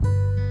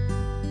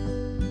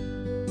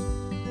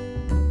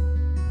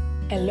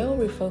Hello,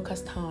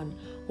 Refocused Han.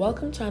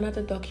 Welcome to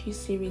another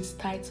docu-series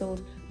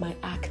titled My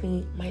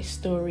Acne, My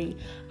Story.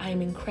 I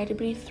am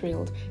incredibly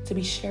thrilled to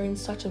be sharing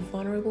such a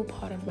vulnerable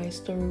part of my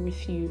story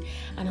with you,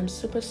 and I'm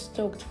super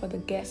stoked for the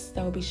guests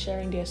that will be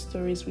sharing their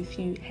stories with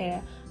you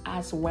here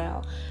as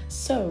well.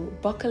 So,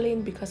 buckle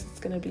in because it's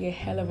going to be a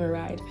hell of a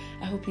ride.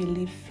 I hope you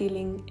leave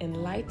feeling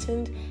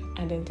enlightened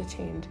and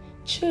entertained.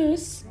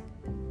 Cheers!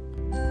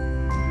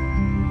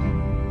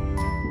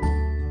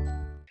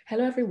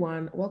 Hello,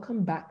 everyone.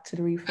 Welcome back to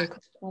the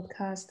Refocused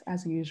podcast.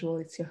 As usual,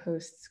 it's your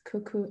host,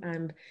 Kuku,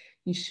 and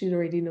you should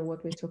already know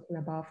what we're talking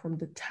about from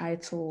the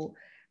title,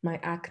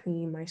 My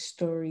Acne, My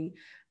Story.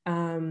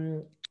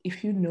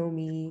 If you know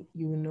me,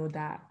 you will know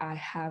that I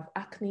have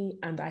acne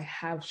and I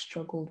have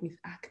struggled with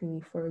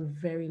acne for a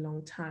very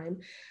long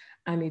time.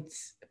 And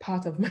it's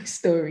part of my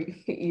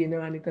story,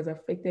 and it has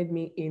affected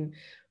me in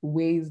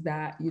ways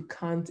that you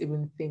can't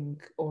even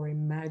think or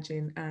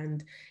imagine.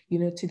 And,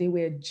 today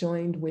we're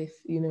joined with,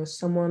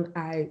 someone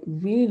I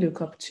really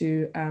look up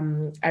to.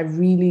 I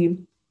really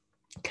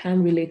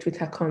can relate with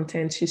her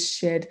content. She's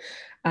shared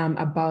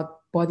about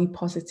body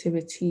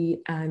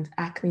positivity and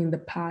acne in the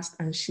past,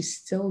 and she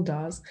still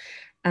does.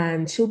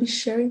 And she'll be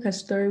sharing her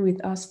story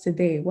with us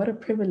today. What a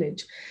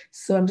privilege.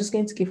 So I'm just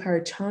going to give her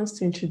a chance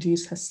to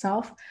introduce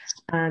herself,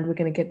 and we're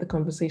going to get the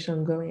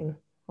conversation going.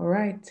 All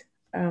right.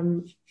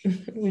 Would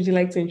you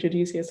like to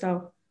introduce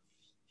yourself?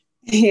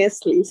 Yes,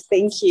 please.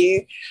 Thank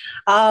you.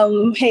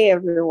 Hey,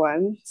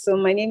 everyone. So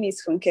my name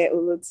is Funke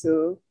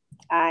Ulutu.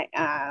 I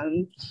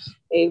am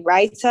a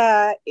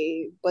writer,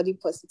 a body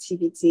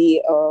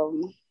positivity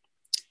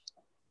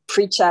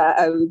preacher,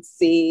 I would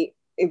say,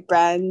 a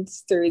brand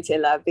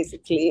storyteller,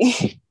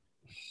 basically.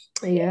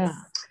 Yeah.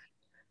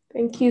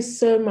 Thank you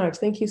so much.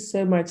 Thank you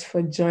so much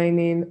for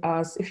joining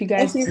us. If you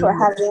guys Thank you for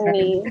having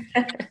me.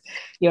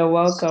 You're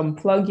welcome.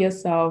 Plug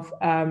yourself.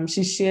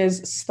 She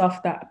shares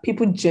stuff that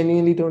people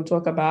genuinely don't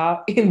talk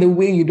about in the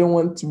way you don't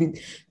want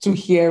to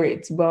hear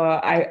it.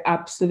 But I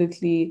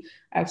absolutely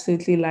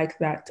like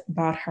that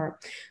about her.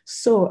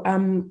 So,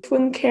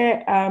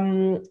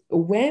 Funke,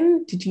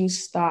 when did you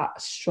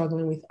start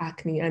struggling with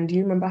acne? And do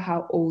you remember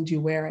how old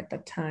you were at the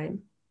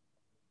time?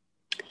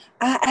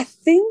 I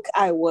think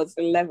I was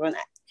 11.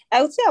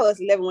 I would say I was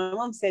 11. My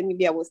mom said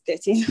maybe I was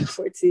 13,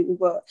 14,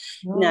 but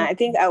I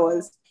think I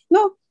was,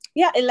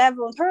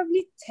 11,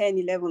 probably 10,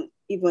 11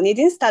 even. It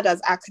didn't start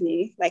as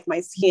acne, like my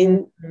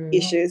skin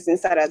issues didn't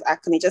start as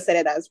acne, it just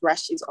started as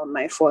rashes on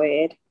my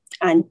forehead,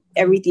 and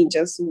everything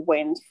just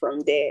went from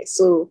there.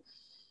 So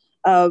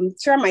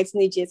throughout my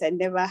teenage years, I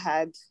never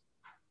had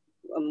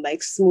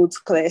like smooth,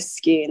 clear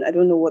skin. I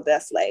don't know what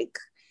that's like.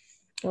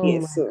 Oh my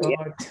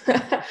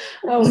God.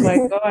 Oh my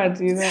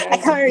God. I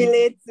can't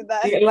relate to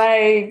that.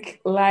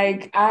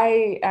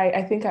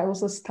 I think I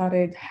also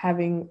started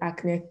having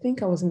acne. I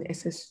think I was in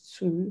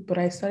SS2, but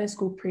I started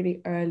school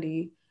pretty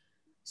early.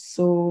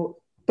 So,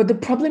 but the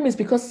problem is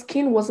because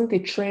skin wasn't a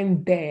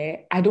trend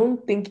there, I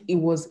don't think it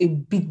was a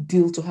big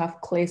deal to have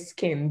clear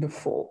skin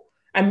before.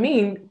 I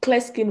mean, clear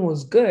skin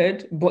was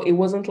good, but it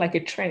wasn't like a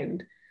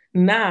trend.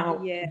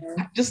 Now,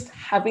 just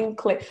having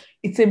clear,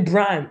 it's a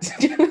brand.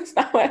 Do you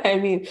understand what I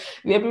mean?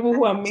 There are people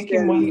who are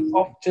making money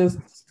off just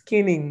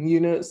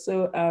skinning.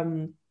 So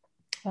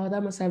oh,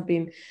 that must have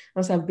been,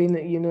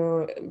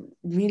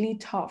 really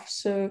tough.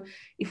 So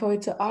if I were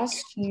to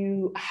ask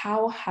you,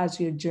 how has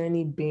your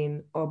journey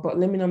been? But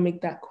let me not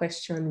make that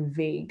question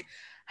vague.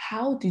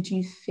 How did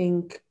you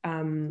think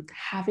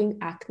having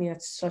acne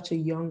at such a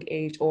young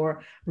age,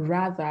 or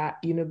rather,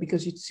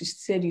 because you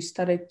said you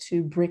started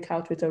to break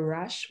out with a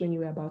rash when you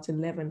were about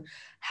 11,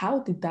 how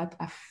did that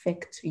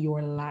affect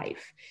your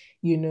life?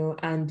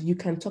 And you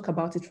can talk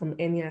about it from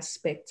any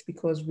aspect,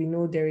 because we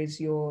know there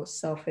is your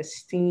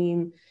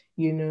self-esteem,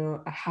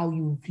 how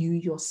you view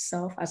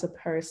yourself as a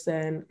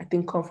person. I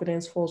think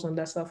confidence falls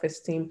under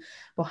self-esteem.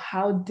 But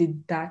how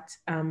did that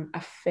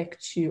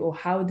affect you, or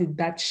how did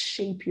that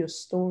shape your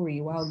story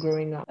while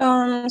growing up?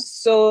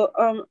 So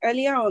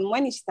earlier on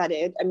when it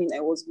started, I mean, I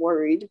was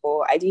worried,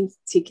 but I didn't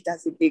take it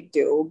as a big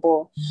deal.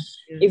 But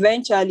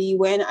eventually,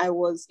 when I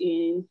was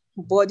in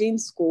boarding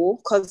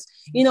school, because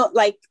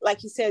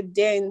like you said,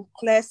 then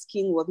clear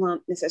skin was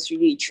not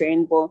necessarily a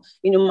trend, but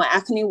my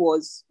acne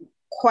was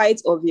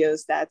quite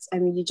obvious. That, I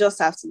mean, you just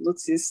have to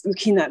notice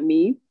looking at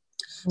me.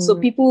 So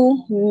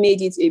people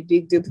made it a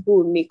big deal. People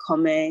would make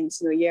comments,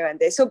 here and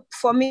there. So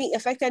for me, it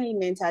affected me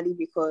mentally,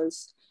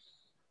 because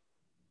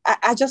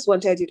I just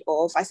wanted it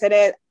off.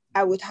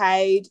 I would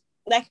hide.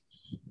 Like,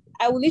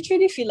 I would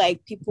literally feel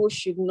like people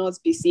should not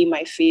be seeing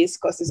my face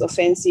because it's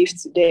offensive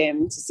to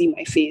them to see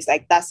my face.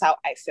 Like, that's how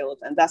I felt,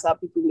 and that's how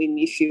people made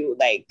me feel.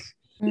 Like,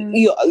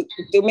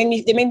 they made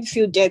me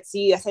feel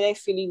dirty. I started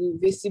feeling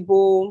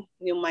invisible.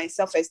 My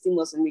self-esteem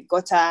was in the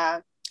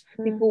gutter.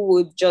 People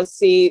would just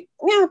say,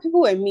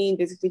 people were mean.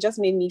 Basically, just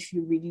made me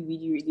feel really,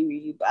 really, really,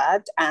 really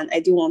bad, and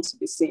I didn't want to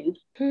be seen.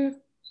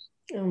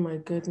 Oh my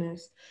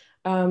goodness.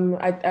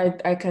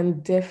 I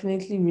can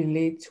definitely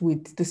relate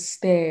with the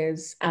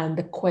stares and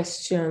the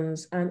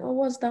questions and oh,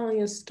 what's that on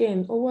your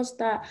skin? Oh, what's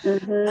that?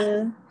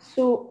 Mm-hmm.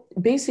 So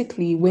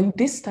basically, when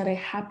this started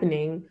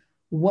happening,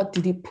 what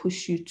did it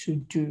push you to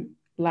do?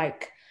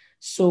 Like,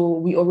 so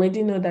we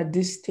already know that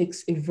this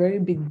takes a very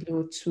big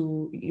blow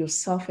to your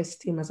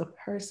self-esteem as a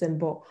person,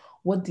 but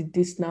what did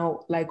this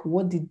now, like,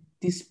 what did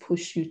this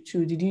push you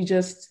to? Did you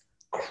just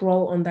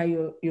crawl under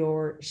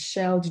your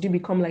shell? Did you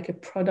become like a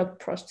product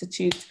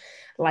prostitute,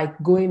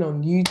 like going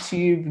on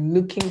YouTube,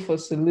 looking for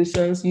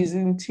solutions,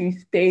 using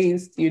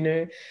toothpaste, like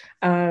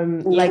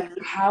Yeah.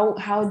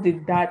 how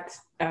did that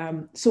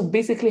so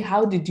basically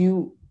how did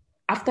you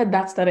after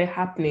that started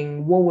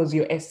happening, what was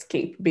your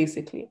escape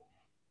basically?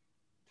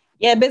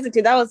 Yeah,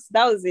 basically that was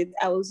it.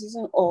 I was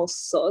using all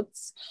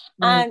sorts,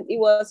 Mm, and it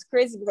was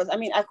crazy because I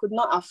mean I could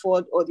not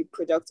afford all the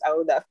products I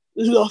would have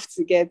loved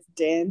to get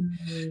then.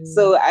 mm,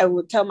 So I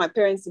would tell my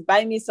parents to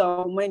buy me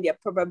some when they're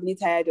probably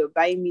tired of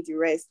buying me the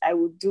rest. I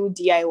would do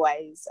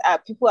DIYs.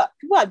 People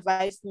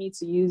advised me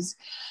to use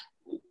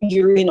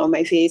urine on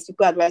my face.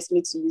 People advised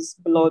me to use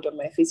blood on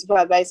my face. People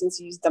advised me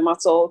to use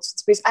Dermatol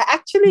toothpaste. I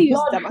actually use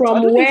blood Dermatol. I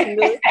from don't know if where? you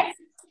know.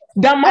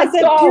 I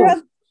said Dermatol.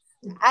 period.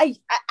 I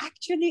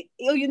actually,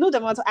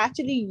 Dermatol. I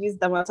actually use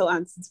Dermatol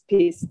and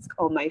toothpaste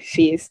on my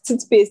face.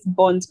 Toothpaste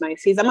burns my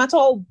face.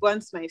 Dermatol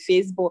burns my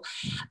face, but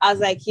I was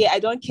like, yeah, I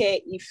don't care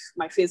if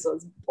my face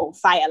was on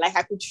fire. Like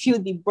I could feel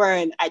the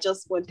burn. I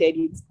just wanted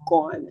it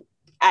gone.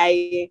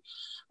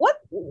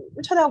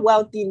 Which other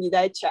wild thing did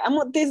I try?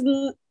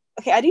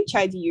 Okay, I didn't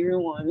try the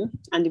urine one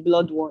and the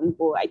blood one,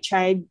 but I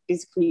tried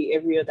basically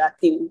every other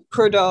thing: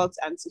 products,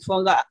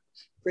 antifungal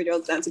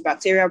products,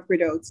 antibacterial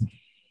products.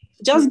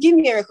 Just give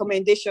me a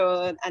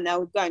recommendation and I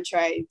would go and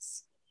try it.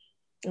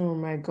 Oh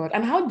my God.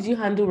 And how did you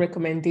handle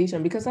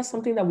recommendation? Because that's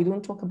something that we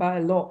don't talk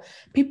about a lot.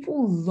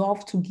 People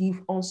love to give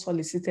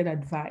unsolicited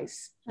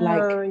advice.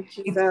 Like Oh,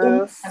 it's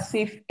almost as Jesus.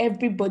 if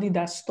everybody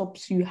that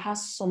stops you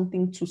has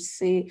something to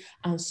say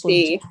and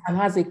suggest See, and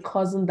has a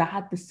cousin that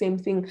had the same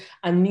thing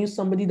and knew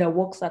somebody that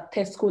works at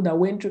Tesco that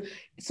went through.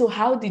 So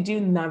how did you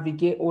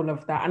navigate all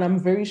of that? And I'm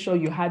very sure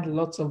you had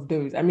lots of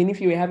those. I mean, if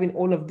you were having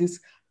all of these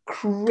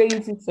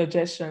crazy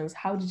suggestions,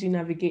 how did you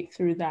navigate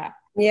through that?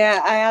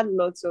 yeah, I had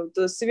lots of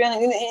those. To be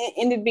honest,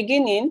 in the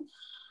beginning,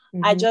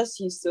 I Mm-hmm. just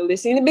used to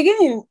listen. In the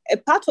beginning, a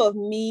part of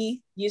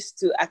me used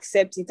to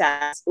accept it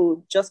as,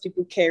 oh, just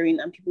people caring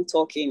and people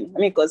talking. I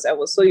mean, because I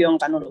was so young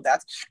and all of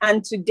that.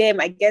 And to them,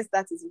 I guess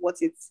that is what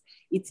it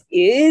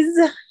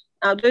is.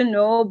 I don't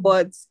know,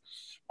 but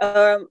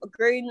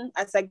growing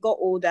as I got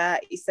older,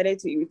 it started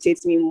to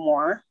irritate me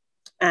more.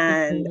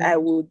 And I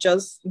Mm-hmm. would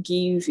just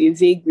give a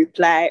vague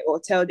reply or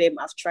tell them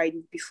I've tried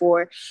it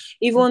before.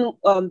 Even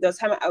the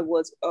time I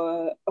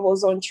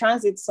was on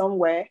transit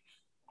somewhere.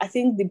 I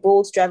think the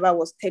Bolt driver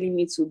was telling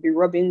me to be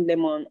rubbing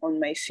lemon on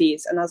my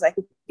face. And I was like,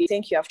 okay,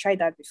 thank you. I've tried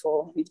that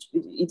before. It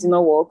did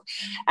not work.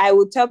 I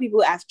would tell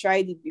people I've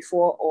tried it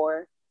before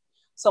or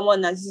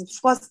someone has,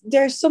 because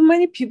there's so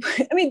many people.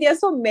 I mean, there's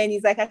so many.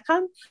 It's like I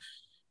can't,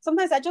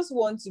 sometimes I just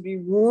want to be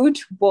rude,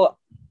 but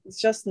it's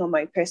just not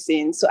my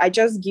person. So I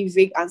just give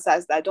vague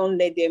answers that don't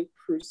let them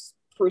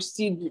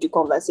proceed with the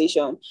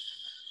conversation.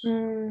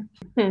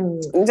 Mm-hmm.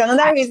 It's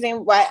another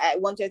reason why I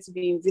wanted to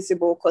be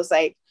invisible because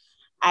like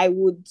I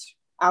would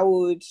I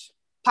would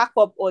pack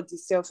up all the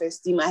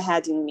self-esteem I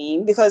had in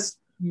me because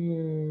I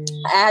Mm.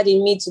 had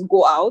in me to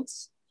go out.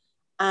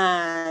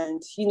 And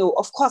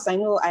of course, I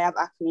know I have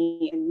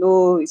acne. I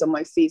know it's on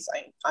my face,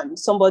 and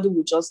somebody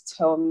would just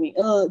tell me,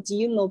 "Oh, do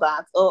you know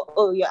that?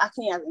 Oh, your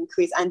acne has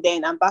increased," and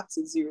then I'm back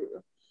to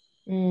zero.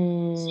 So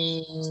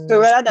Mm.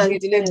 rather than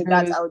dealing Hated with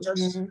that, those. I'll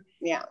just, Mhm.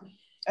 yeah,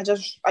 I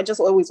just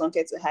always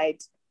wanted to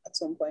hide at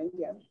some point.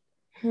 Yeah.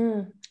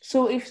 Hmm.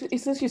 So if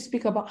since you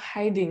speak about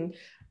hiding,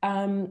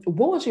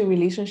 what was your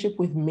relationship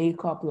with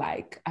makeup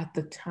like at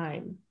the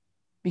time?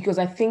 Because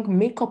I think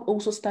makeup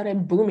also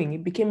started booming.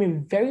 It became a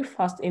very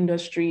fast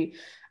industry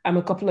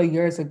a couple of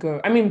years ago.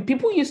 I mean,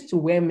 people used to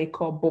wear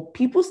makeup, but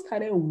people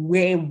started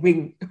wearing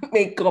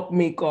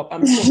makeup.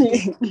 I'm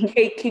talking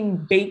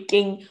caking,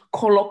 baking,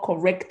 color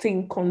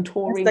correcting,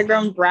 contouring,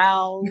 Instagram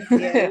brows,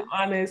 yes.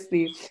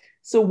 honestly.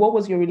 So what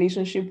was your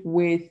relationship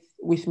with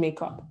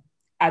makeup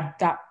at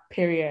that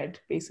period,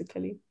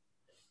 basically?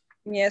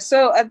 Yeah,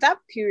 so at that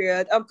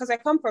period, because I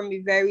come from a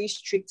very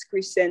strict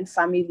Christian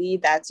family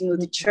that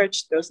the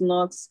church does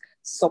not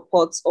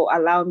support or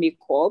allow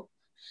makeup.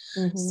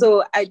 Mm-hmm.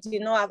 So I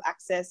did not have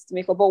access to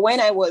makeup. But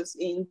when I was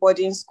in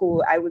boarding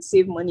school, I would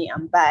save money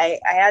and buy.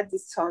 I had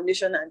this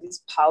foundation and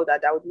this powder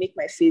that would make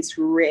my face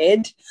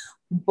red,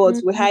 but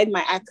would Mm-hmm. hide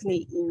my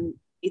acne in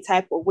a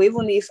type of way.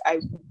 Even if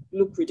I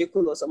look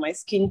ridiculous or my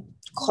skin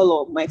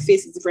color, my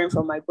face is different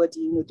from my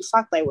body. The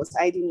fact that I was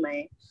hiding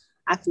my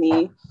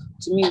acne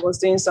to me was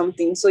doing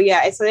something. So yeah,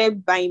 I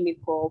started buying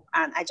makeup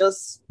and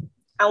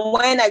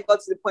when I got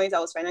to the point I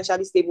was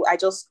financially stable, I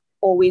just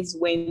always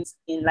went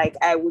in. Like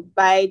I would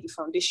buy the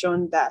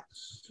foundation that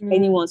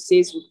anyone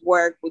says would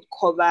work, would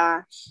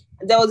cover.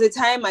 there was a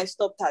time I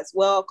stopped as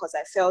well because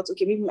I felt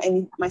okay,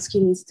 maybe my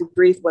skin needs to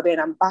breathe, but then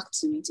I'm back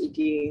to it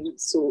again.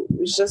 So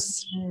it's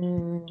just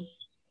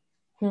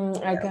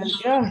I can,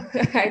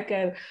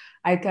 yeah,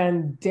 I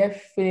can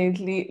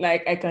definitely,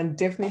 like, I can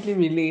definitely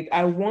relate.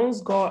 I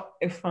once got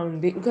a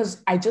foundation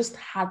because I just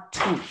had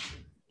to.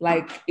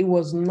 Like, it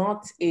was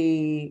not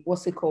a,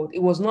 what's it called?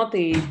 It was not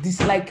a, this,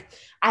 like,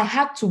 I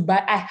had to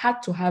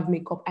have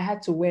makeup. I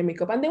had to wear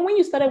makeup. And then when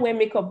you started wearing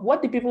makeup,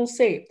 what did people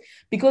say?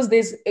 Because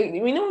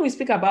when we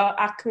speak about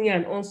acne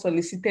and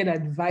unsolicited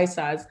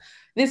advisors,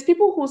 there's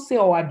people who say,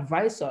 or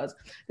advisors,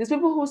 there's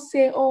people who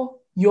say, oh,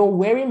 you're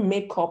wearing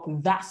makeup,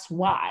 that's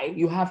why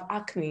you have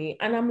acne.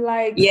 And I'm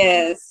like,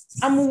 yes,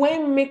 I'm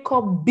wearing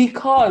makeup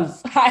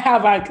because I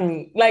have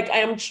acne. Like, I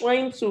am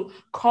trying to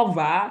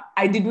cover.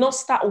 I did not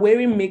start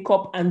wearing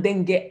makeup and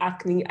then get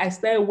acne. I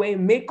started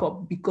wearing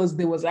makeup because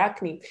there was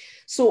acne.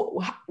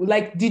 So,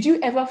 like, did you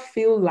ever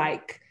feel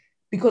like,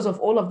 because of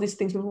all of these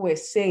things people were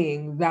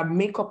saying, that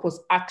makeup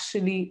was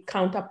actually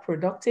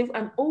counterproductive?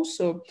 And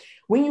also,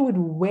 when you would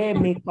wear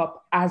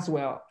makeup as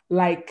well,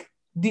 like,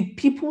 did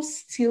people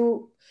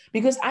still,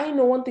 because I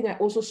know one thing I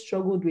also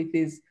struggled with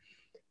is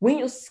when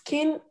your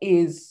skin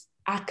is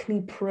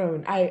acne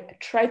prone, I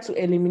try to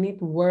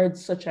eliminate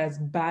words such as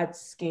bad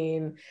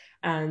skin.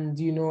 And,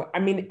 I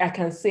mean, I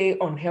can say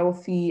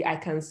unhealthy, I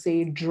can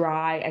say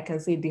dry, I can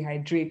say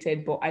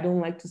dehydrated, but I don't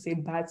like to say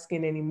bad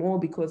skin anymore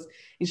because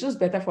it's just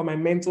better for my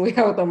mental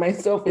health and my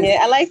self-esteem.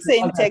 Yeah, I like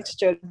saying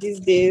texture these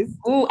days.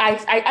 Oh, I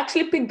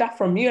actually picked that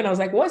from you and I was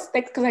like, what's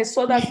text? Because I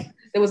saw that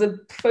there was a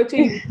photo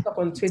you put up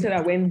on Twitter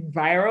that went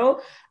viral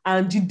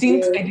and you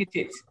didn't edit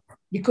it,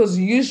 because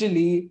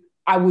usually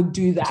I would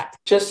do that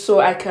just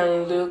so I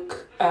can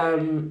look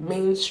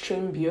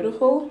mainstream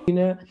beautiful,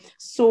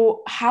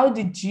 So how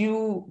did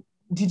you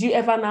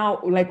ever now,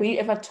 like, were you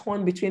ever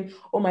torn between,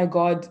 oh my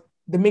God,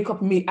 the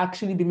makeup may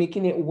actually be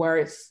making it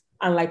worse?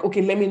 And like,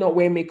 okay, let me not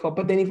wear makeup.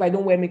 But then if I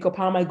don't wear makeup,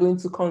 how am I going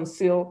to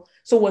conceal?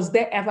 So was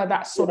there ever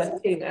that sort of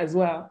thing as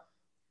well?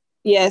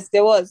 Yes,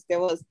 there was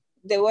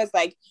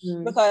like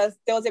because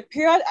there was a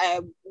period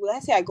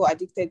let's say I got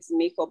addicted to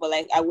makeup, but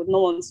like I would not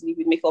want to live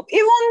with makeup.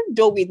 Even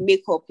though with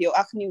makeup your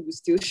acne will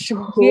still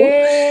show.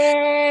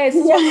 Yes,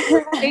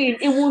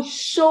 it will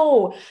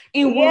show.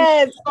 It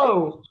will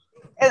show.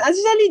 And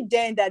especially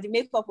then that the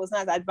makeup was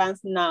not as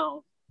advanced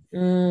now.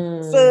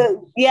 Mm.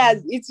 So yeah,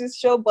 it will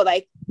show, but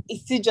like it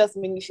still just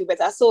made me feel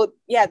better. So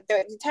yeah,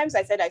 the times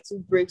I said I took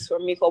breaks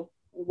from makeup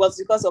was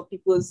because of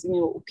people's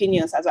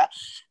opinions as well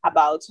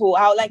about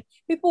how like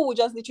people would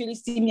just literally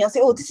see me and say,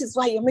 oh, this is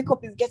why your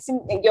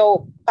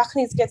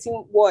acne is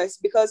getting worse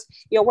because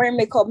you're wearing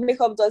makeup.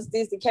 Makeup does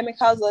this, the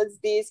chemicals does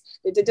this,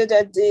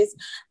 this.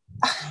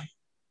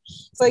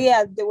 So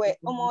yeah, there were it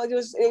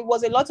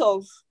was a lot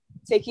of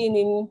taking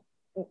in,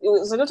 it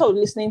was a lot of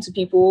listening to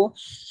people,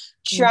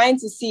 trying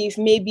to see if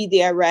maybe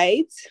they are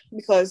right,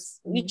 because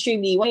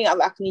literally when you have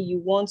acne you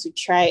want to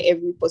try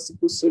every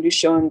possible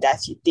solution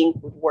that you think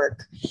would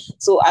work.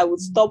 So I would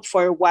stop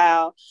for a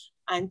while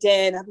and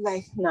then I'm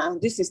like, nah,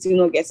 this is still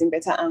not getting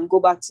better, and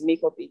go back to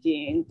makeup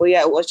again. But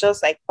yeah, it was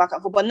just like back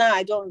and forth. But now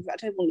I don't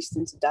even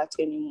listen to that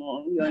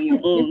anymore. You're on your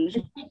own.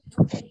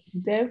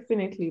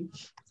 Definitely.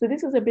 So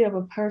this is a bit of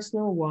a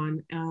personal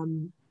one.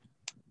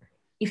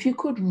 If you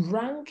could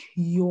rank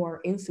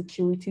your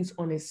insecurities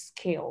on a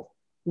scale,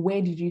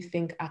 where did you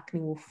think acne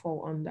will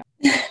fall under?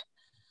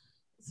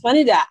 It's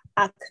funny that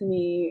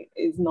acne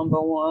is number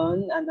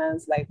one and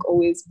has like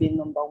always been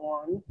number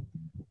one.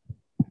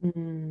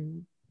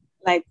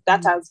 Like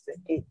that has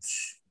it.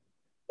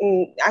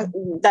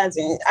 That's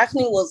it.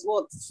 Acne was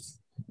what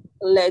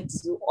led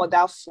to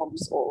other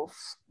forms of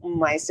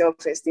my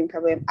self-esteem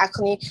problem.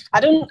 Acne,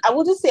 I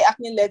wouldn't say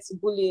acne led to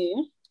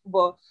bullying,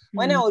 but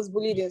when I was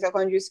bullied in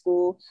secondary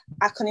school,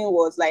 acne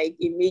was like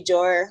a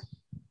major,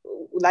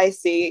 would I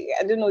say,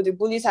 I don't know, the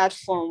bullies had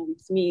fun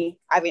with me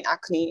having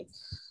acne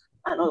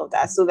and all of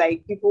that. So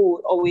like people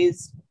would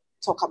always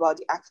talk about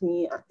the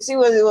acne. See,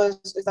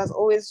 it has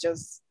always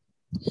just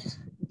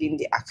been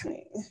the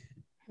acne.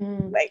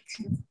 Like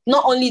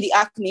not only the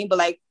acne, but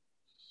like,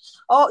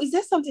 oh, is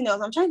there something else?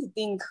 I'm trying to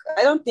think.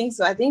 I don't think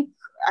so. I think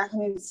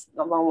acne is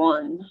number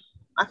one.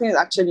 Acne is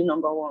actually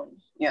number one.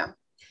 Yeah.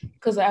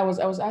 Because I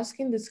was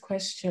asking this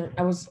question.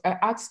 I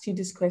asked you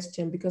this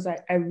question because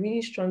I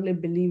really strongly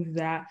believe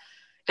that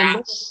a lot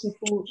of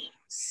people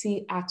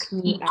see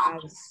acne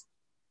as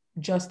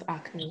just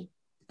acne,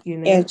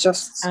 Yeah,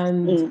 just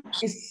and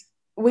it's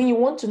when you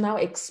want to now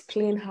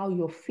explain how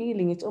you're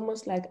feeling, it's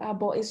almost like,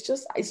 but it's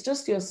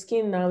just your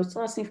skin now. It's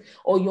not as if,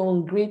 or you're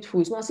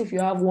ungrateful. It's not as if you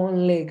have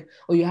one leg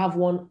or you have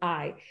one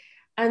eye.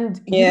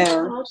 And you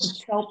know how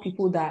to tell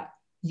people that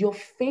your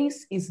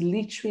face is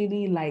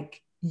literally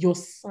like your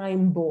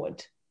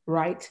signboard,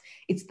 right?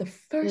 It's the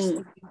first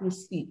thing people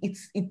see.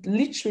 It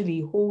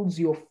literally holds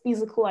your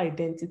physical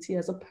identity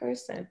as a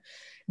person.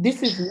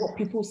 This is what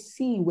people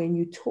see when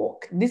you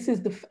talk. This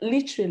is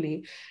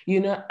literally,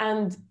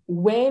 and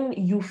when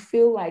you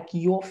feel like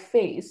your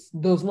face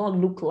does not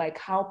look like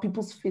how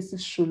people's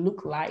faces should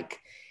look like,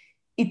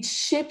 it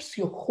shapes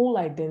your whole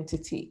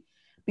identity.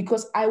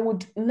 because I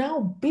would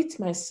now beat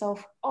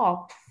myself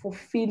up for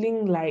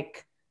feeling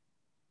like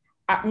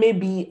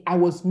maybe I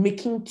was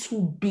making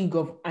too big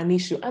of an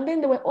issue. And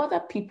then there were other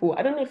people.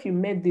 I don't know if you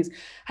met this.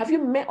 Have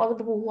you met other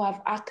people who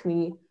have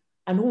acne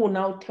and who will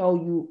now tell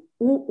you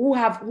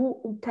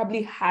who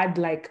probably had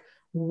like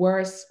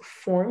worse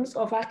forms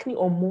of acne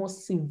or more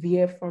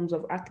severe forms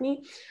of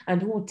acne,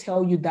 and who will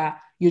tell you that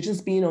you're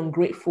just being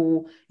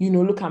ungrateful,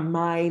 look at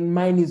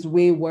mine is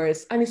way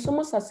worse. And it's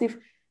almost as if,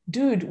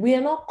 dude, we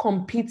are not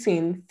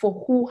competing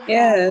for who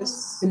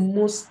has the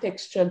most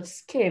textured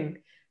skin.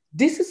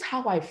 This is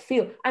how I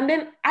feel. And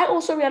then I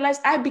also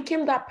realized I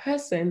became that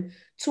person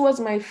towards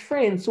my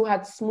friends who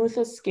had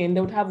smoother skin.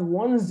 They would have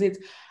one zit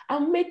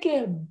and make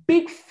a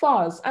big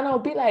fuss. And I'll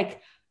be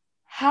like,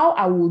 how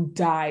I will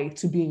die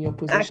to be in your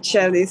position.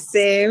 Actually,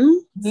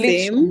 same.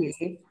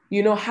 Literally,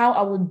 how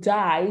I would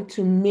die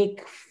to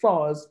make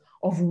fuss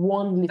of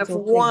one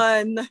little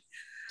thing.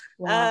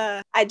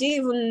 Wow. I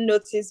didn't even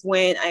notice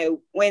when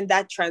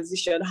that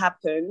transition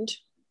happened.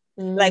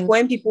 Like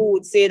when people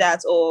would say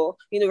that, or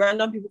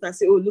random people can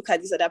say, oh, look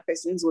at this other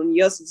person's one,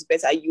 yours is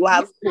better, you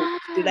have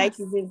hope. They like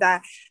using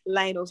that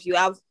line of you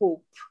have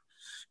hope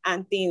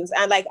and things.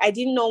 And like I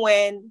didn't know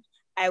when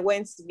I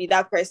went to be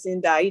that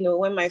person that,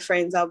 when my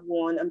friends have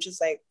one, I'm just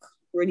like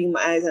rolling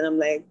my eyes and I'm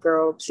like,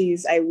 girl,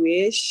 please, I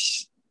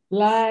wish.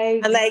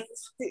 And like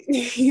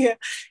yeah,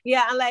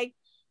 and like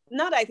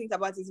now that I think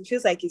about it, it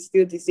feels like it's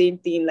still the same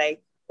thing,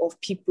 like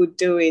of people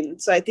doing.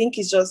 So I think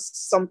it's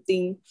just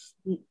something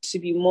to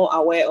be more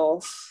aware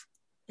of.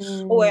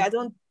 Oh, I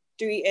don't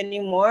do it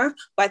anymore,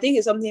 but I think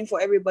it's something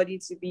for everybody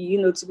to be,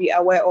 to be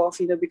aware of,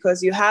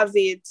 because you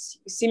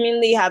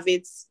seemingly have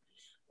it.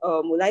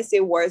 Would I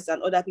say worse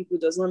than other people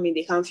does not mean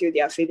they can't feel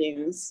their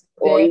feelings,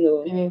 or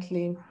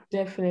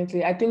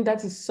definitely. I think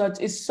that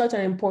is such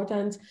an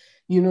important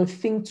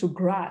thing to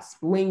grasp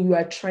when you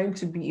are trying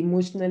to be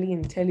emotionally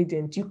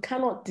intelligent. You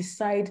cannot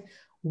decide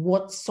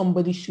what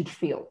somebody should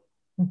feel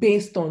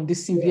based on the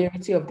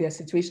severity of their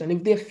situation.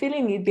 If they're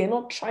feeling it, they're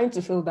not trying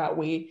to feel that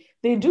way.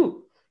 They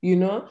do,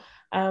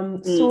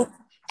 So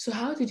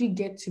how did you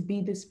get to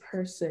be this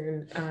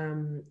person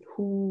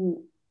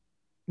who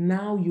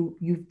now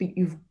you've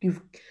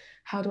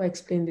how do I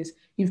explain this?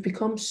 You've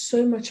become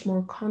so much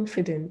more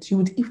confident. You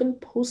would even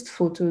post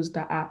photos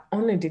that are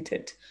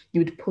unedited.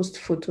 You would post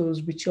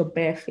photos with your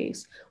bare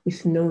face,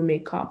 with no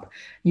makeup,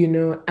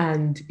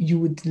 and you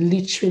would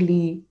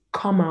literally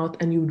come out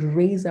and you would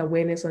raise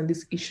awareness on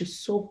this issue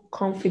so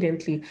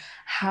confidently.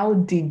 How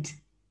did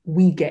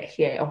we get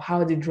here? Or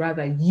how did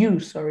rather you,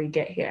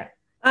 get here?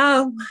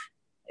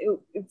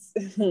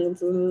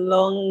 It's a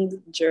long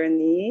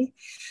journey,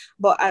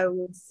 but I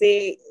would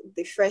say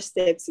the first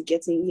step to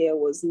getting here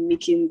was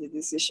making the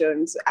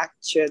decision to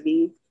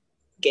actually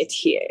get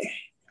here,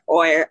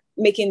 or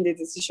making the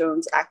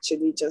decision to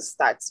actually just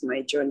start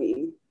my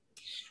journey.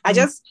 I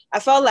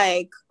felt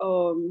like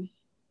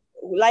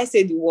will I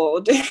say the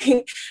word?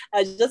 I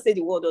just say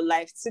the word of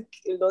life took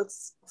a lot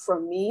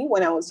from me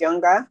when I was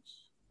younger.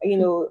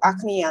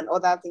 Acne and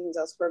other things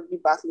I was probably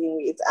battling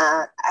with.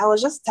 And I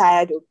was just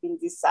tired of being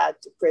this sad,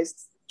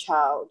 depressed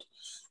child.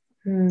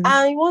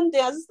 And one day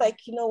I was just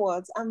like, you know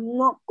what? I'm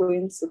not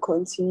going to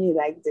continue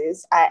like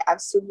this. I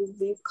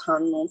absolutely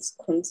cannot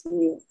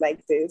continue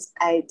like this.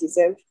 I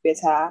deserve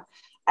better.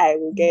 I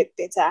will get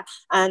better.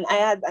 And I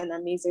had an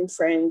amazing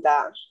friend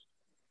that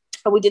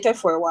we dated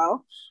for a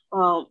while,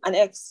 an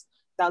ex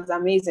that was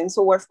amazing.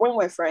 So when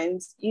we're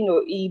friends,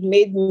 it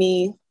made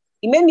me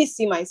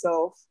see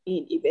myself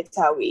in a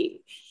better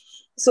way.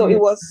 So it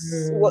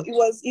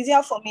was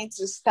easier for me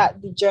to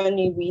start the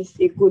journey with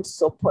a good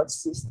support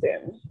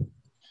system.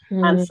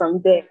 And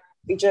from there,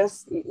 it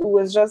just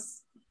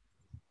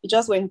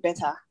went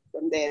better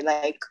from there.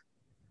 Like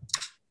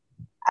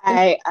how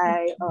do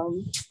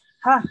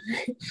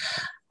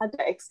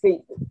I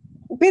explain?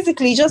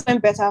 Basically, it just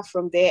went better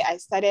from there. I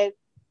started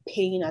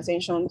paying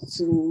attention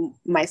to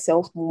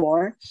myself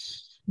more.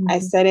 I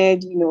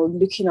started,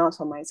 looking out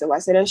for myself. I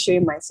started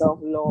showing myself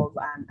love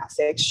and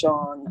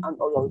affection and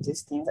all of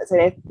these things. I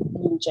started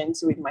being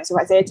gentle with myself.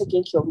 I started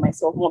taking care of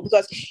myself more,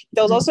 because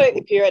there was also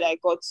a period I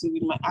got to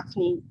with my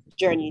acne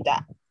journey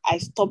that I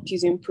stopped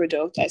using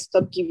product. I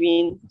stopped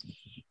giving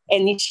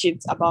any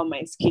shit about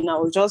my skin. I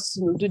would just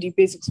do the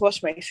basics,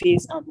 wash my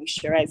face and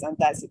moisturize, and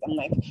that's it. I'm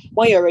like,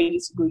 when you're ready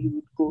to go, you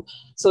would go.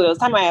 So there was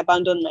time I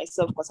abandoned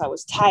myself because I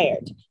was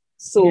tired.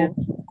 So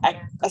I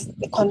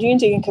continued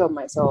taking care of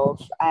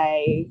myself.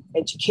 I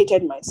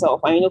educated myself.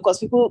 And because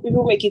people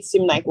make it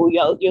seem like, oh, you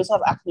also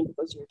have acne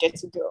because you're a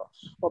dirty girl,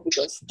 or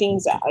because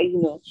things are,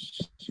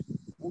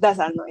 that's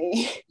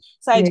annoying.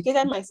 So I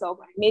educated myself.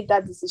 I made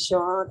that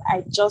decision.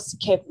 I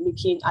just kept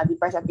looking at the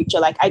brighter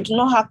picture. Like, I do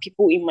not have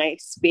people in my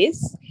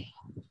space,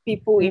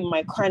 people in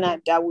my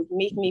corner that would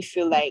make me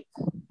feel like,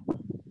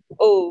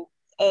 oh,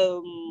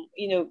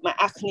 my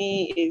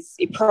acne is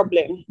a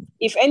problem.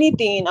 If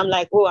anything, I'm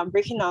like, oh, I'm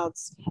breaking out.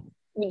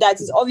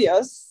 That is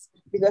obvious.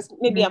 because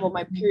maybe I'm on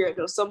my period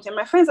or something.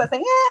 My friends are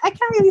saying, I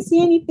can't really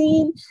see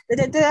anything.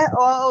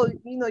 Or,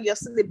 you're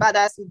still a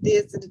badass with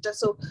this.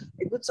 So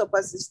a good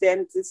support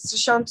system, the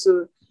decision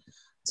to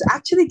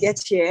actually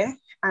get here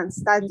and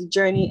start the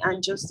journey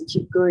and just to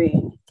keep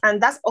going.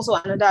 And that's also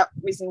another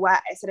reason why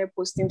I started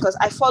posting, because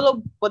I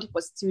follow body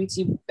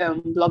positivity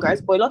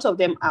bloggers, but a lot of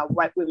them are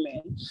white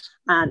women.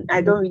 And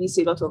I don't really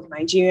see a lot of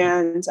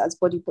Nigerians as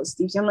body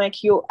positivity. I'm like,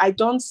 I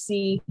don't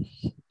see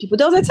people.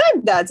 There was a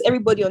time that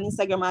everybody on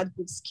Instagram had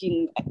good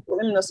skin.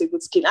 Let me not say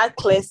good skin, had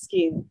clear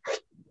skin.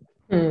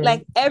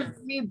 Like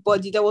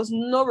everybody, there was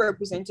no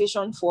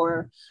representation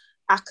for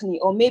acne,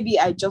 or maybe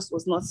I just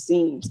was not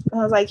seeing it. I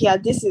was like,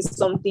 this is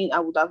something I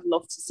would have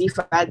loved to see. If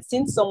I had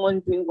seen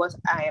someone doing what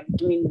I am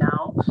doing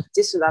now,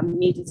 this would have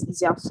made it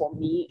easier for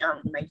me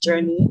and my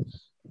journey.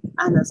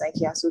 And I was like,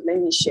 so let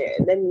me share.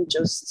 Let me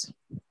just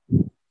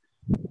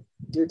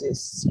do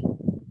this.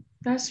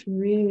 That's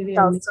really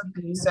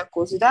amazing.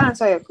 Circles. Did that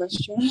answer your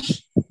question?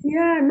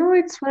 Yeah, no,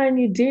 it's fine.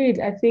 You did.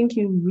 I think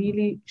you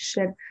really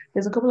shared.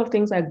 There's a couple of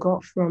things I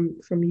got from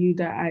you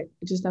that I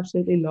just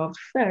absolutely loved.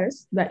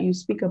 First, that you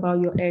speak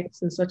about your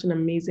ex in such an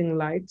amazing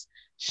light.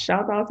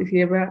 Shout out if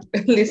he ever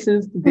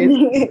listens to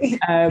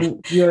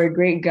this. You're a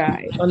great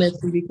guy,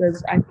 honestly,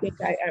 because I think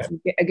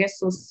I get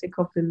so sick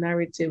of the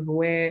narrative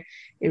where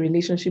a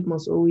relationship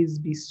must always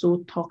be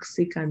so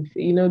toxic, and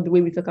the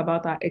way we talk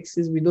about our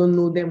exes, we don't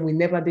know them, we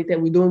never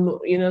dated, we don't know,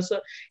 so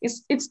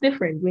it's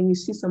different when you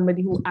see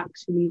somebody who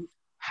actually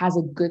has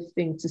a good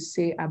thing to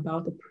say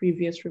about the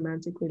previous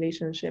romantic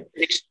relationship,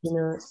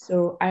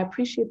 So I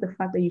appreciate the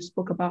fact that you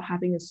spoke about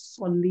having a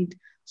solid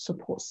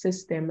support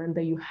system and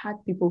that you had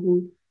people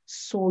who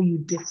saw you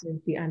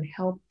differently and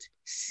helped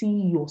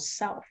see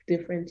yourself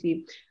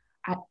differently.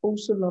 I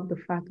also love the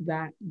fact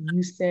that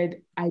you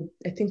said, I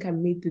think I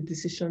made the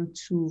decision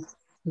to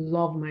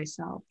love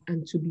myself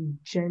and to be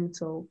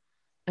gentle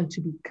and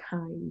to be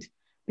kind,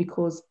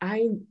 because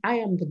I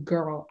am the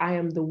girl. I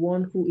am the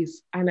one who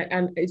is, and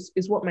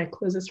it's what my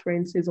closest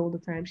friend says all the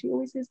time. She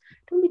always says,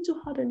 don't be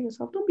too hard on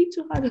yourself. Don't be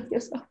too hard on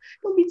yourself.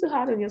 Don't be too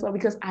hard on yourself,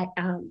 because I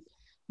am,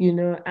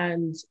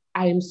 and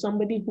I am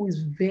somebody who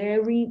is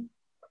very,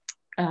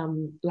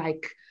 I'm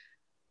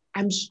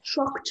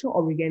structure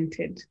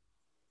oriented.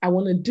 I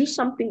want to do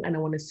something and I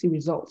want to see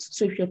results.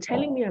 So if you're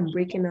telling me I'm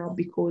breaking out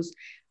because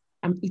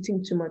I'm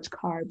eating too much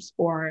carbs,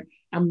 or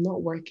I'm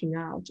not working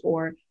out,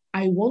 or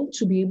I want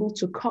to be able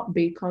to cut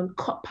bacon,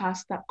 cut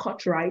pasta,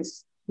 cut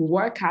rice,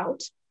 work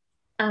out,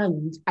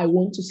 and I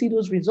want to see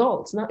those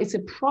results. Now, it's a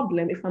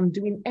problem if I'm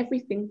doing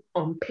everything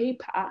on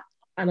paper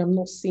and I'm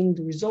not seeing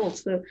the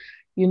results. So,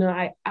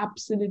 I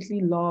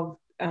absolutely love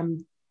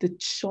the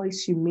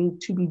choice you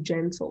made to be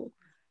gentle,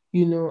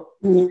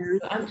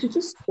 and to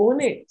just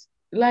own it.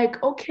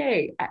 Like,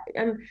 okay,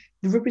 and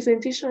the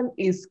representation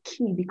is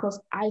key, because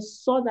I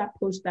saw that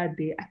post that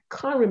day. I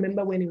can't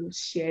remember when it was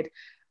shared.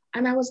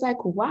 And I was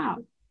like, wow,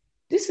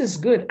 this is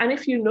good. And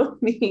if you know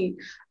me,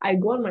 I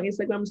go on my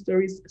Instagram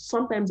stories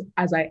sometimes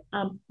as I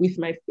am, with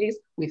my face,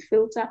 with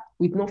filter,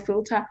 with no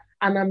filter.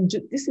 And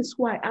this is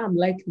who I am.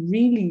 Like,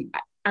 really,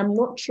 I'm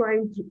not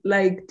trying to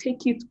like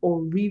take it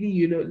or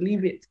really,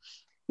 leave it.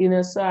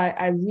 So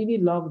I really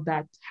love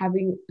that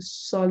having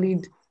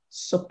solid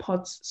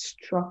support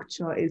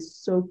structure is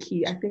so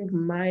key. I think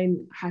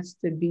mine has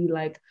to be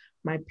like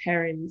my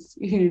parents,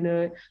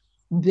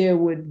 they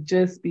would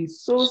just be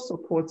so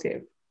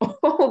supportive.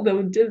 They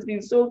would just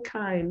be so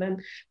kind,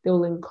 and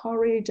they'll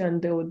encourage,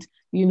 and they would,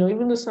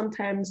 even though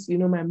sometimes,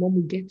 my mom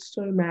would get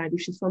so mad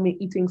if she saw me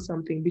eating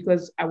something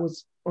because I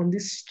was on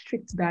this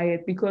strict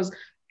diet, because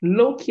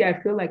low-key, I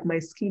feel like my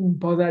skin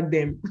bothered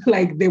them.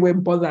 Like they were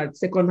bothered,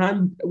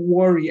 secondhand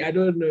worry, I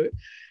don't know.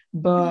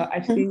 But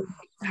I think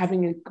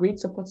having a great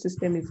support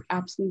system is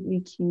absolutely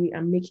key,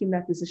 and making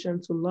that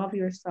decision to love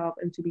yourself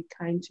and to be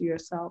kind to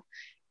yourself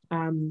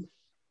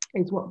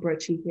is what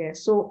brought you here.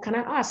 So can I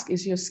ask,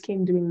 is your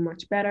skin doing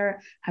much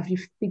better? Have you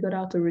figured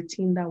out a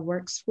routine that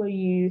works for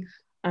you?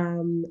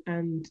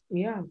 And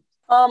yeah.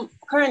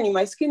 Currently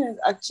my skin is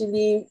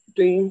actually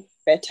doing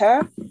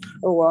better.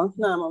 Oh well,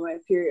 now I'm on my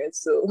period,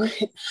 so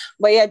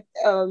but yeah,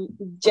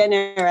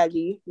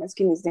 generally my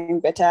skin is doing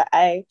better.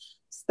 I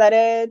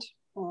started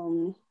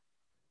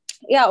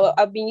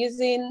I've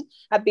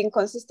been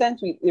consistent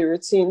with the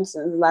routine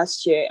since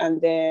last year, and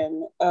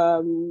then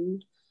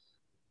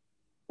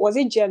was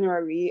it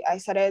January I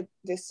started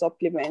this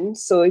supplement.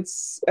 So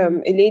it's a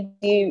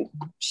lady,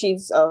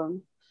 she's a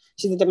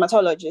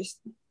dermatologist,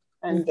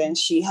 and then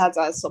she has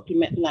a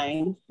supplement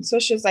line. So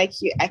she was like,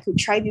 I could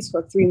try this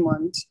for 3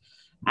 months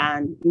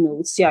and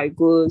see how it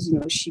goes.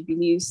 She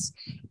believes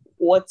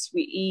what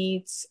we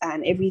eat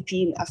and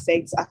everything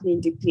affects acne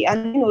deeply,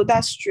 and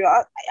that's true.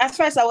 At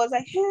first I was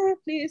like, hey,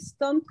 please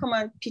don't come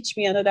and pitch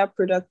me another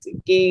product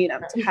again,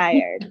 I'm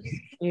tired.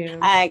 Yeah.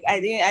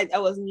 I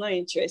was not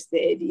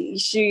interested.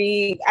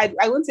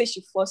 I won't say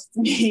she forced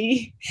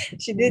me.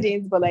 She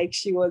didn't, but like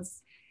she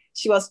was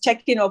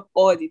checking up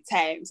all the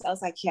time. So I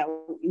was like,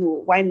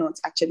 why not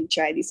actually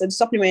try this? So the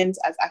supplement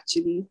has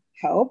actually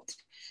helped.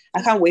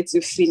 I can't wait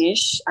to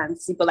finish and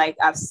see. But like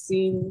I've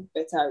seen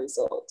better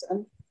results,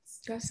 and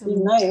That's it's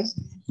been nice.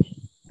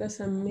 That's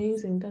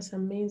amazing. That's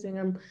amazing.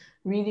 I'm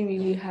really,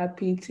 really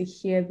happy to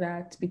hear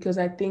that because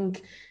I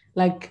think,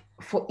 like,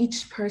 for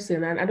each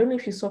person, and I don't know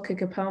if you saw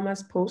Keke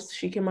Palmer's post,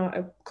 she came out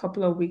a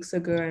couple of weeks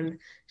ago and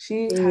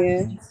she has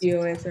Yeah,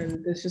 PCOS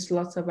and there's just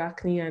lots of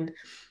acne. And,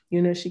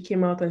 you know, she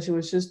came out and she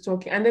was just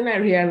talking. And then I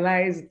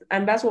realized,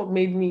 and that's what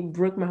made me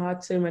broke my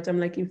heart so much. I'm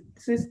like, if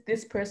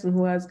this person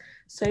who has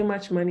so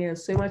much money and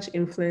so much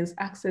influence,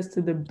 access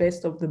to the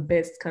best of the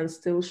best, can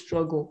still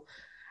struggle,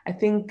 I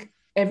think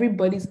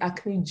everybody's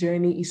acne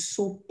journey is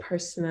so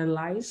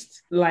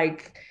personalized.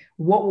 Like,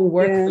 what will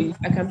work for yeah, you?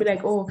 I can be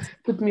like, oh,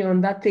 put me on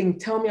that thing,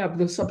 tell me about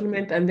the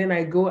supplement, and then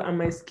I go and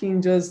my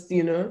skin just,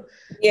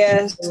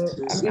 yes. so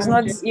It's I'm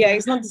not. Yeah, genuinely,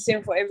 it's not the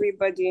same for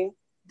everybody.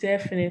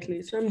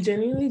 definitely. So I'm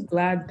genuinely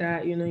glad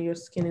that, your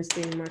skin is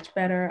doing much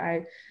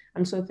better.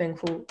 I'm so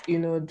thankful,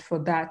 for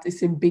that.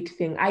 It's a big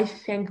thing. I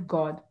thank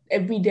God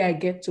every day I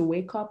get to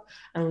wake up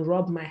and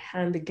rub my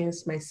hand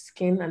against my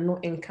skin and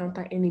not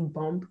encounter any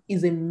bump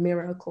is a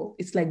miracle.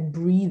 It's like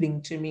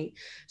breathing to me.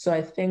 So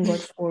I thank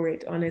God for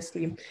it,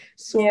 honestly.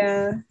 So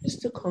Yeah.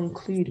 just to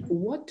conclude,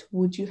 what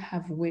would you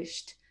have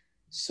wished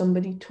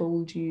somebody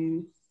told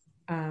you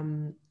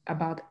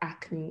about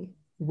acne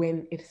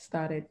when it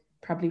started?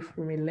 Probably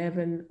from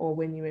 11 or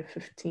when you were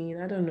 15.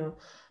 I don't know.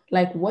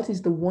 Like, what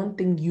is the one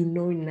thing you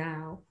know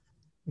now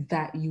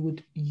that you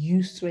would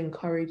use to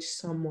encourage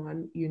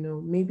someone,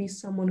 maybe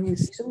someone who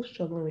is still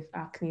struggling with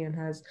acne and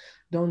has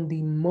done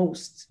the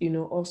most,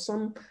 or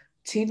some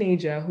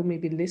teenager who may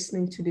be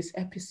listening to this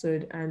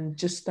episode and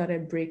just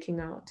started breaking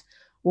out?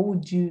 What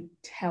would you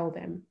tell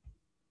them?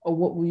 Or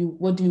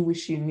what do you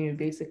wish you knew,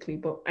 basically?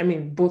 But I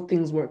mean, both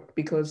things work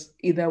because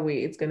either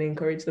way it's going to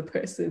encourage the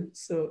person.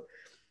 So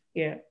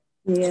yeah.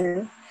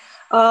 Yeah.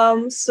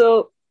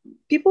 So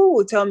people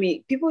used to tell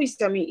me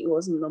it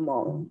wasn't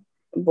normal,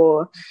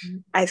 but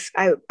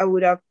I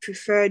would have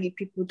preferred if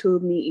people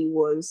told me it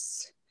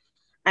was.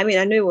 I mean,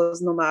 I know it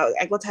was normal.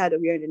 I got tired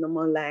of hearing the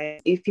normal line.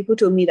 If people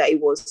told me that it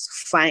was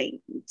fine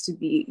to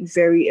be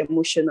very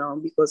emotional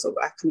because of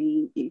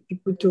acne, if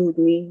people told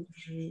me,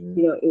 Mhm.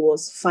 it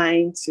was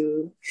fine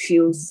to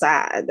feel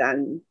sad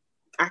and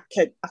I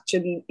could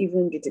actually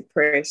even be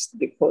depressed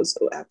because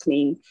of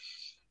acne.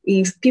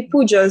 If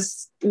people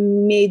just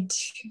made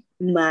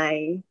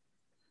my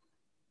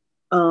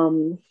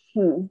um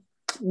hmm,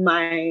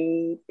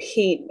 my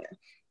pain,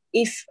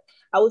 if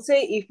I would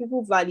say if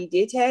people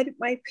validated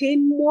my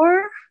pain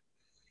more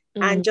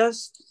Mm, and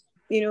just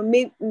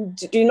make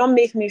do not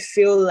make me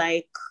feel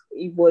like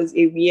it was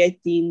a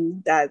weird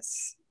thing that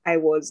I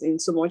was in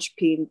so much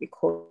pain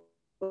because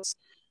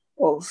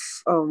of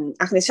and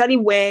especially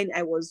when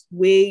I was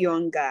way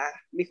younger,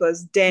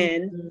 because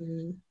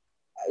mm,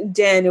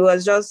 then it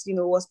was just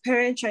was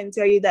parents trying to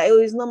tell you that oh,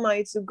 it's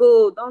normal to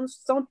go,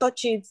 don't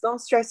touch it, don't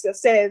stress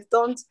yourself,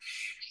 don't mm,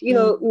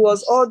 it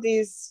was all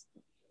this.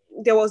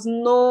 There was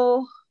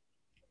no,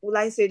 will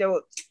I say,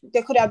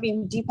 there could have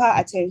been deeper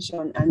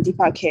attention and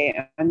deeper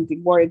care, and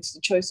the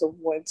choice of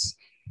words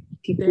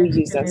people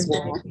use as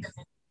definitely. well.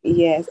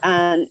 Yes,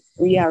 and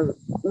yeah,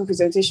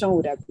 representation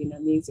would have been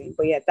amazing.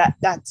 But yeah,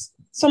 that's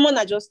someone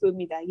that just told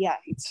me that yeah,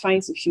 it's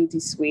fine to feel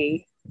this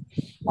way.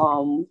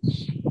 Um,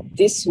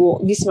 this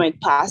might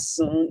pass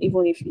soon,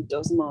 even if it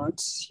does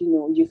not.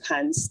 You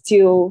can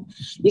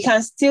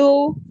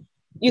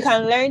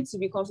learn to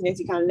be confident.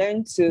 You can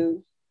learn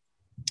to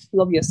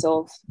love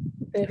yourself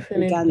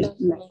Definitely.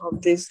 regardless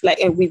of this, like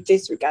with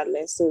this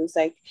regardless. So it's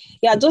like,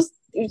 yeah, just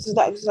it's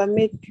like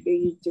made a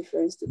huge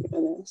difference, to be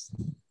honest.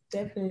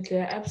 Definitely.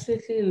 I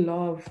absolutely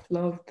love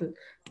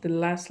the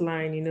last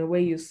line, where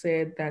you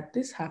said that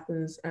this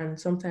happens and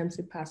sometimes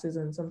it passes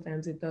and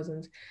sometimes it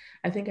doesn't.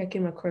 I think I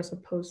came across a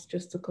post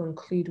just to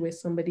conclude where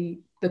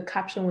the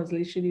caption was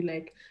literally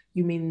like,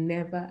 you may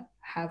never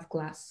have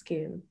glass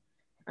skin,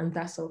 and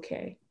that's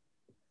okay.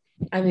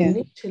 And Yeah.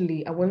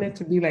 initially, I wanted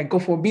to be like, go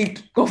for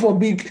big,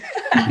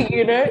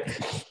 you know,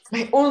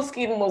 my own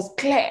skin was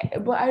clear.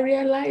 But I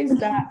realized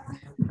that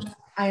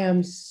I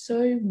am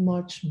so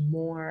much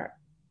more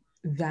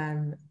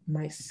than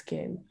my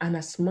skin. And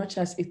as much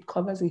as it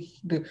covers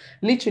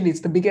literally, it's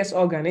the biggest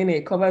organ in it.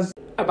 It covers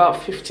about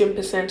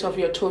 15% of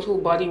your total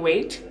body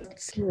weight.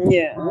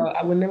 Yeah.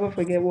 I will never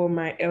forget what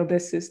my elder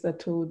sister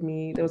told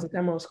me. There was a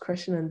time I was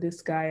crushing on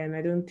this guy, and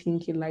I don't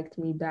think he liked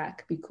me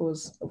back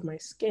because of my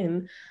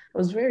skin. I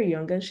was very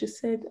young, and she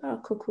said, "Ah,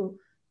 Coco,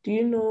 do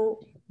you know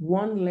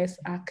one less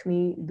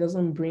acne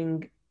doesn't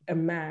bring a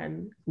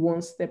man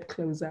one step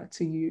closer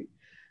to you?"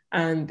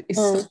 And it's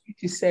Mm. something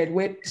she said,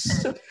 we're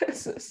super,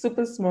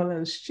 super small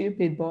and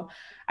stupid, but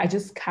I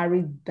just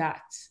carried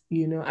that,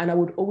 and I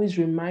would always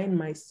remind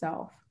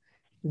myself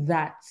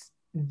that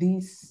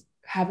this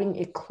having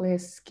a clear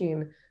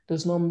skin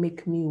does not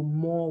make me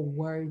more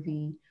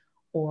worthy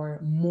or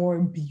more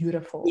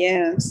beautiful.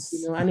 Yes.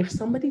 And if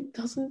somebody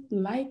doesn't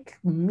like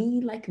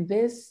me like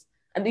this,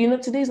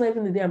 And today is not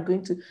even the day I'm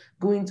going to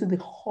go into the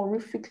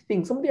horrific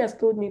thing. Somebody has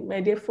told me,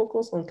 my dear,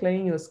 focus on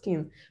clearing your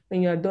skin.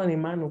 When you're done, a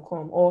man will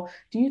come. Or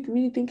do you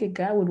really think a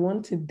guy would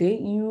want to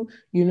date you?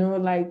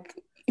 Like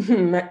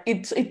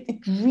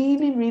it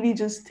really, really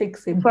just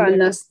takes a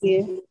blow.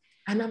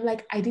 And I'm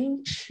like, I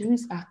didn't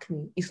choose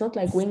acne. It's not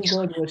like when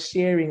God was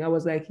sharing, I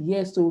was like,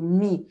 yes, so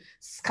me,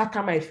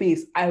 scatter my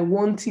face. I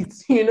want it.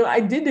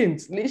 I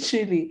didn't,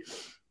 literally.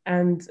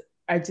 And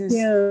I just,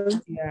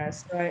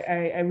 so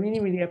I really,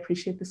 really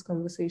appreciate this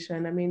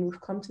conversation. I mean,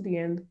 we've come to the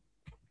end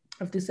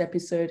of this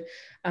episode.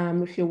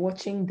 If you're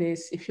watching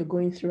this, if you're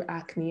going through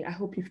acne, I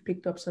hope you've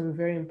picked up some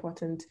very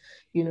important,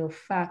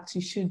 facts.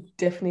 You should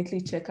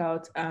definitely check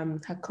out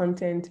her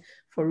content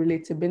for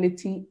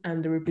relatability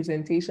and the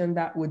representation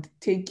that would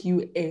take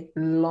you a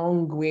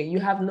long way. You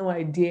have no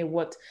idea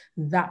what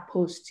that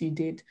post you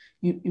did,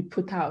 you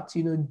put out,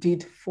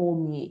 did for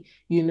me,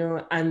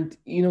 and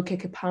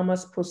Keke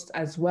Palmer's post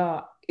as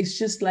well. It's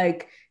just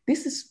like,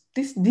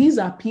 these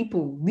are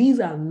people, these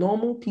are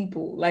normal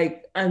people,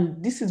 like,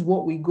 and this is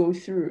what we go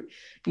through,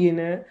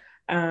 and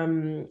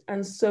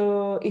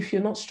so if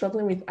you're not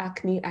struggling with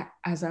acne,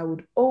 as I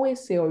would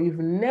always say, or you've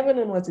never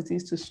known what it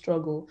is to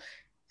struggle,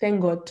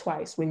 thank God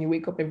twice when you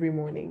wake up every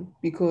morning,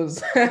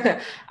 because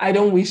I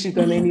don't wish it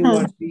on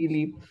anyone,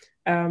 really.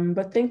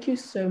 But thank you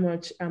so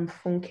much,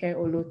 Funke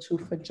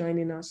Olotu, for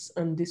joining us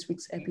on this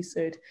week's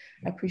episode.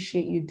 I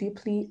appreciate you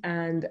deeply,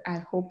 and I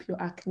hope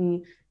your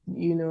acne,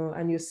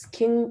 and your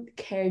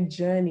skincare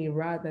journey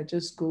rather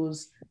just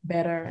goes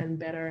better and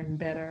better and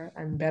better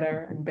and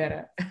better and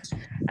better.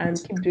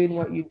 And keep doing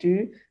what you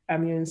do.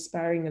 You're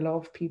inspiring a lot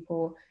of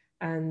people.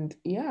 And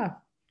yeah,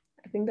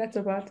 I think that's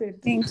about it.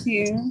 Thank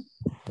you.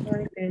 All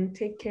right, then.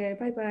 Take care.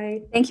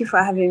 Bye-bye. Thank you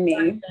for having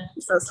me.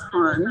 This was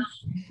fun.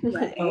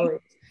 Bye. Always.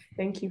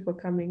 Thank you for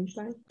coming.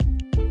 Bye.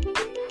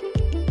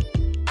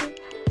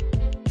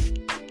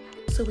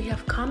 So we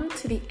have come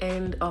to the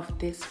end of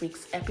this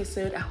week's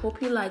episode. I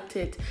hope you liked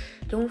it.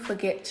 Don't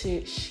forget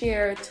to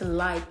share, to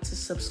like, to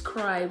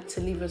subscribe,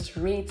 to leave us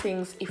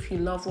ratings if you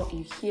love what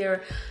you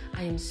hear.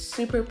 I am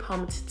super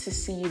pumped to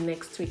see you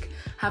next week.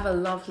 Have a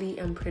lovely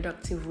and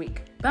productive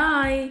week.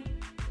 Bye.